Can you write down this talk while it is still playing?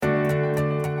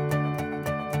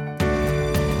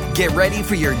Get ready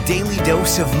for your daily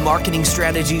dose of marketing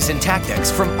strategies and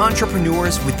tactics from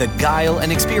entrepreneurs with the guile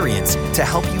and experience to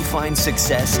help you find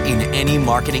success in any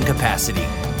marketing capacity.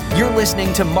 You're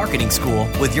listening to Marketing School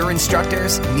with your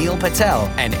instructors, Neil Patel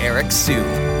and Eric Siu.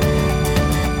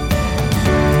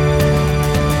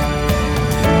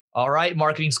 All right,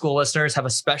 Marketing School listeners, have a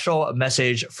special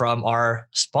message from our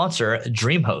sponsor,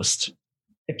 DreamHost.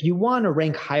 If you want to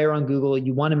rank higher on Google,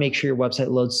 you want to make sure your website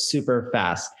loads super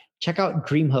fast. Check out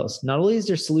DreamHost. Not only is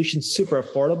their solution super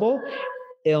affordable,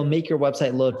 it'll make your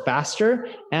website load faster,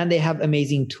 and they have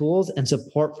amazing tools and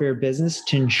support for your business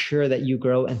to ensure that you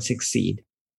grow and succeed.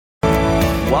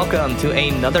 Welcome to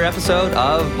another episode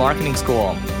of Marketing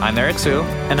School. I'm Eric Siu.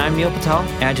 And I'm Neil Patel.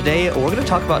 And today we're going to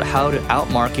talk about how to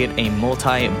outmarket a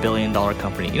multi-billion-dollar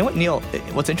company. You know what, Neil?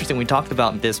 What's interesting, we talked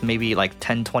about this maybe like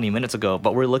 10, 20 minutes ago,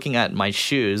 but we're looking at my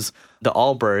shoes, the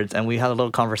Allbirds, and we had a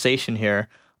little conversation here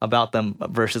about them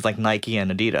versus like Nike and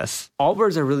Adidas.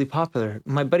 Allbirds are really popular.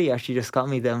 My buddy actually just got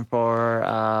me them for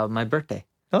my birthday.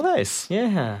 Oh, nice.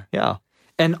 Yeah. Yeah.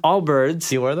 And Allbirds...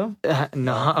 Do you wear them?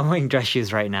 No, I'm wearing dress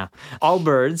shoes right now.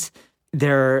 Allbirds,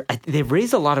 they've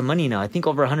raised a lot of money now. I think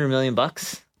over $100 million.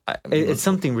 It's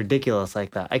something ridiculous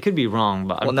like that. I could be wrong,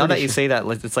 but now that you say that,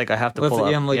 it's like I have to pull up.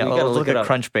 Yeah, I'm like, you gotta look at up.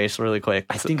 Crunchbase really quick.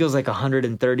 I think it was like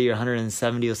 130 or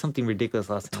 170 or something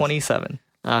ridiculous last time. 27.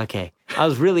 Okay. I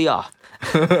was really off.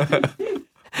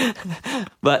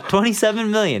 But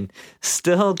 27 million,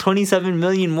 still 27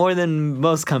 million more than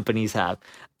most companies have.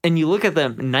 And you look at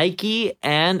them, Nike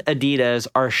and Adidas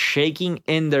are shaking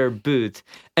in their boots.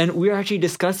 And we were actually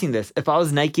discussing this. If I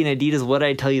was Nike and Adidas, what would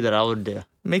I tell you that I would do?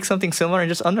 Make something similar and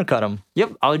just undercut them.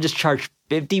 Yep, I would just charge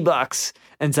 $50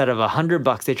 instead of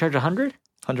 $100. They charge $100?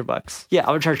 $100. Yeah,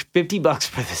 I would charge $50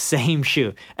 for the same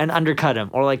shoe and undercut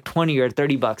them, or like 20 or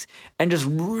 $30, and just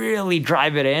really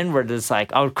drive it in where it's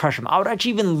like I would crush them. I would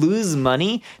actually even lose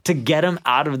money to get them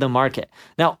out of the market.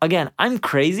 Now, again, I'm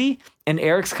crazy, and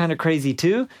Eric's kind of crazy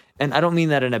too, and I don't mean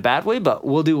that in a bad way, but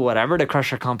we'll do whatever to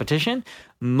crush our competition.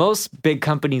 Most big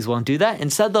companies won't do that.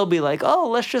 Instead, they'll be like, oh,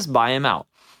 let's just buy them out.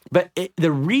 But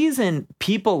the reason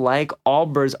people like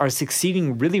Allbirds are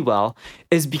succeeding really well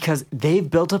is because they've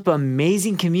built up an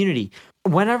amazing community.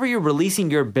 Whenever you're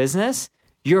releasing your business,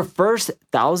 your first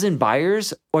 1,000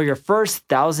 buyers or your first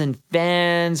 1,000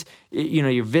 fans,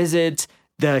 your visits,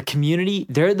 the community,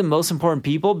 they're the most important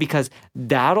people because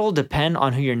that'll depend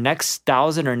on who your next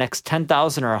 1,000 or next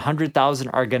 10,000 or 100,000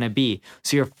 are going to be.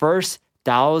 So your first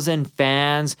 1,000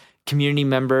 fans, community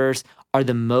members are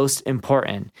the most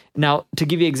important. Now, to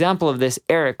give you an example of this,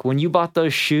 Eric, when you bought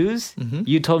those shoes,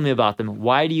 you told me about them.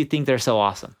 Why do you think they're so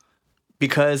awesome?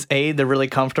 Because A, they're really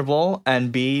comfortable, and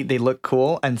B, they look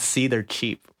cool, and C, they're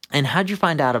cheap. And how'd you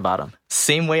find out about them?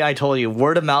 Same way I told you,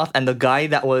 word of mouth, and the guy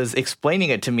that was explaining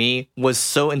it to me was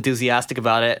so enthusiastic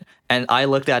about it, and I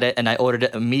looked at it and I ordered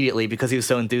it immediately because he was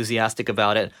so enthusiastic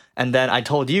about it. And then I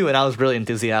told you, and I was really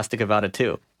enthusiastic about it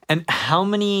too. And how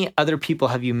many other people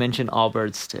have you mentioned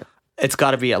Allbirds to? It's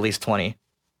got to be at least 20.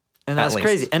 And that's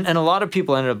crazy. And a lot of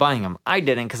people ended up buying them. I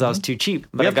didn't because I was too cheap.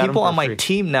 But we have people on my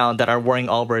team now that are wearing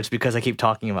Allbirds because I keep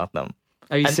talking about them.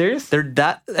 Are you serious? They're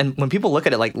that, and when people look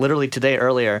at it, like literally today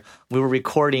earlier, we were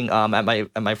recording at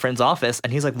my friend's office,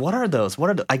 and he's like, "What are those?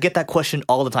 I get that question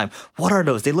all the time. What are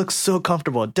those? They look so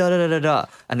comfortable." Da da da da da,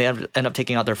 and they end up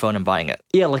taking out their phone and buying it.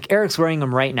 Yeah, like Eric's wearing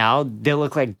them right now. They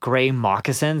look like gray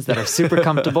moccasins that are super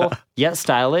comfortable yet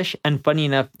stylish. And funny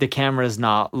enough, the camera is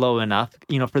not low enough.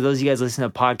 For those of you guys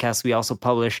listening to podcasts, we also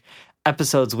publish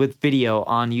episodes with video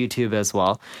on YouTube as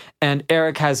well. And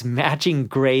Eric has matching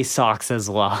gray socks as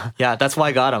well. Yeah, that's why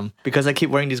I got them, because I keep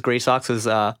wearing these gray socks as,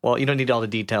 well, you don't need all the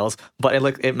details, but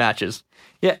it matches.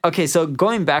 Yeah, okay, so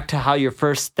going back to how your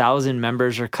first 1,000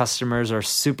 members or customers are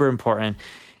super important.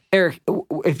 Eric,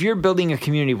 if you're building a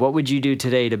community, what would you do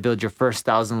today to build your first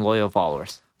 1,000 loyal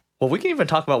followers? Well, we can even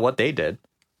talk about what they did.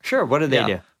 Sure, what did they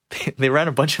do? They ran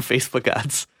a bunch of Facebook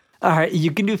ads. All right, you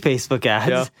can do Facebook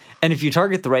ads, and if you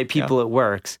target the right people, it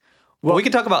works. Well, we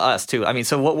can talk about us too. I mean,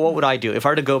 so what would I do if I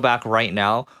were to go back right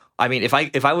now? I mean, if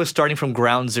I was starting from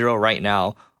ground zero right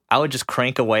now, I would just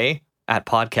crank away at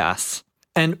podcasts.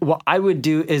 And what I would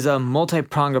do is a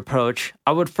multi-pronged approach.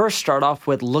 I would first start off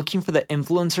with looking for the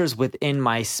influencers within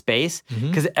my space,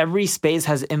 because every space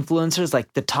has influencers,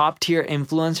 like the top tier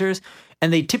influencers,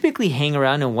 and they typically hang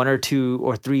around in 1 or 2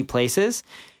 or 3 places.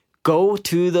 Go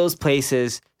to those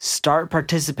places, start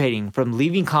participating, from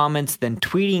leaving comments, then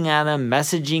tweeting at them,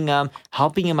 messaging them,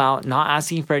 helping them out, not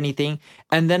asking for anything.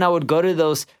 And then I would go to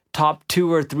those top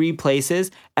 2 or 3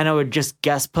 places and I would just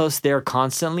guest post there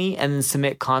constantly and then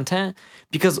submit content.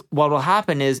 Because what will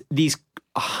happen is these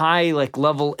high like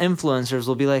level influencers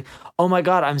will be like, oh my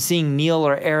God, I'm seeing Neil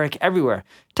or Eric everywhere.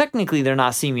 Technically, they're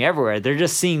not seeing me everywhere. They're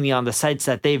just seeing me on the sites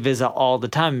that they visit all the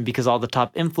time, because all the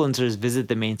top influencers visit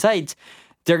the main sites.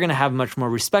 They're going to have much more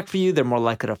respect for you. They're more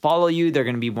likely to follow you. They're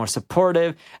going to be more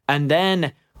supportive. And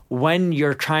then when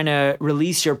you're trying to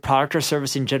release your product or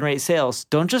service and generate sales,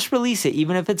 don't just release it,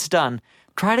 even if it's done.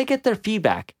 Try to get their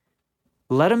feedback.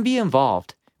 Let them be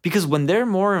involved, because when they're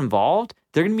more involved,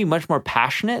 they're going to be much more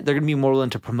passionate. They're going to be more willing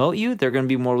to promote you. They're going to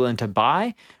be more willing to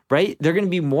buy, right? They're going to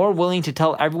be more willing to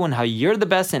tell everyone how you're the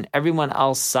best and everyone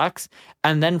else sucks.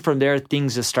 And then from there,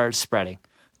 things just start spreading.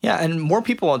 Yeah, and more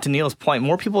people, to Neil's point,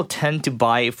 more people tend to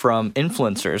buy from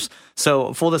influencers.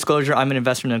 So full disclosure, I'm an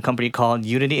investor in a company called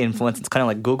Unity Influence. It's kind of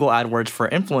like Google AdWords for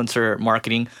influencer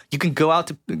marketing. You can go out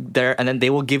to there and then they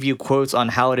will give you quotes on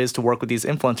how it is to work with these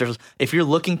influencers. If you're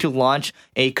looking to launch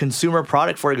a consumer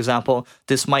product, for example,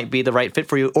 this might be the right fit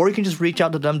for you, or you can just reach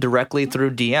out to them directly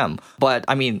through DM. But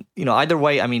I mean, either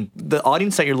way, the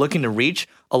audience that you're looking to reach,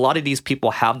 a lot of these people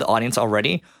have the audience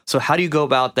already. So how do you go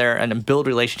about there and build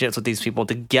relationships with these people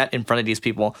to get in front of these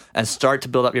people and start to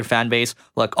build up your fan base?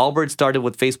 Like Allbirds started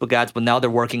with Facebook ads, but now they're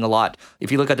working a lot.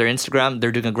 If you look at their Instagram,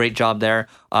 they're doing a great job there.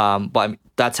 But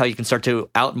that's how you can start to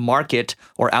outmarket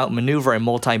or outmaneuver a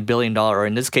multi-billion-dollar, or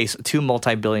in this case, 2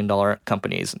 multi-billion-dollar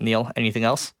companies. Neil, anything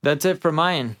else? That's it for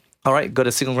mine. All right, go to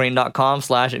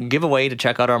singlegrain.com/giveaway to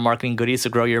check out our marketing goodies to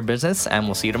grow your business, and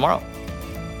we'll see you tomorrow.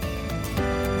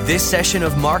 This session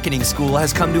of Marketing School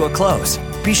has come to a close.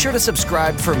 Be sure to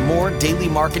subscribe for more daily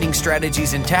marketing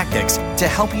strategies and tactics to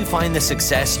help you find the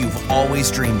success you've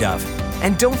always dreamed of.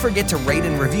 And don't forget to rate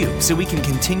and review so we can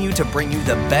continue to bring you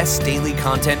the best daily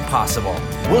content possible.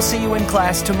 We'll see you in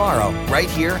class tomorrow, right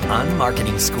here on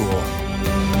Marketing School.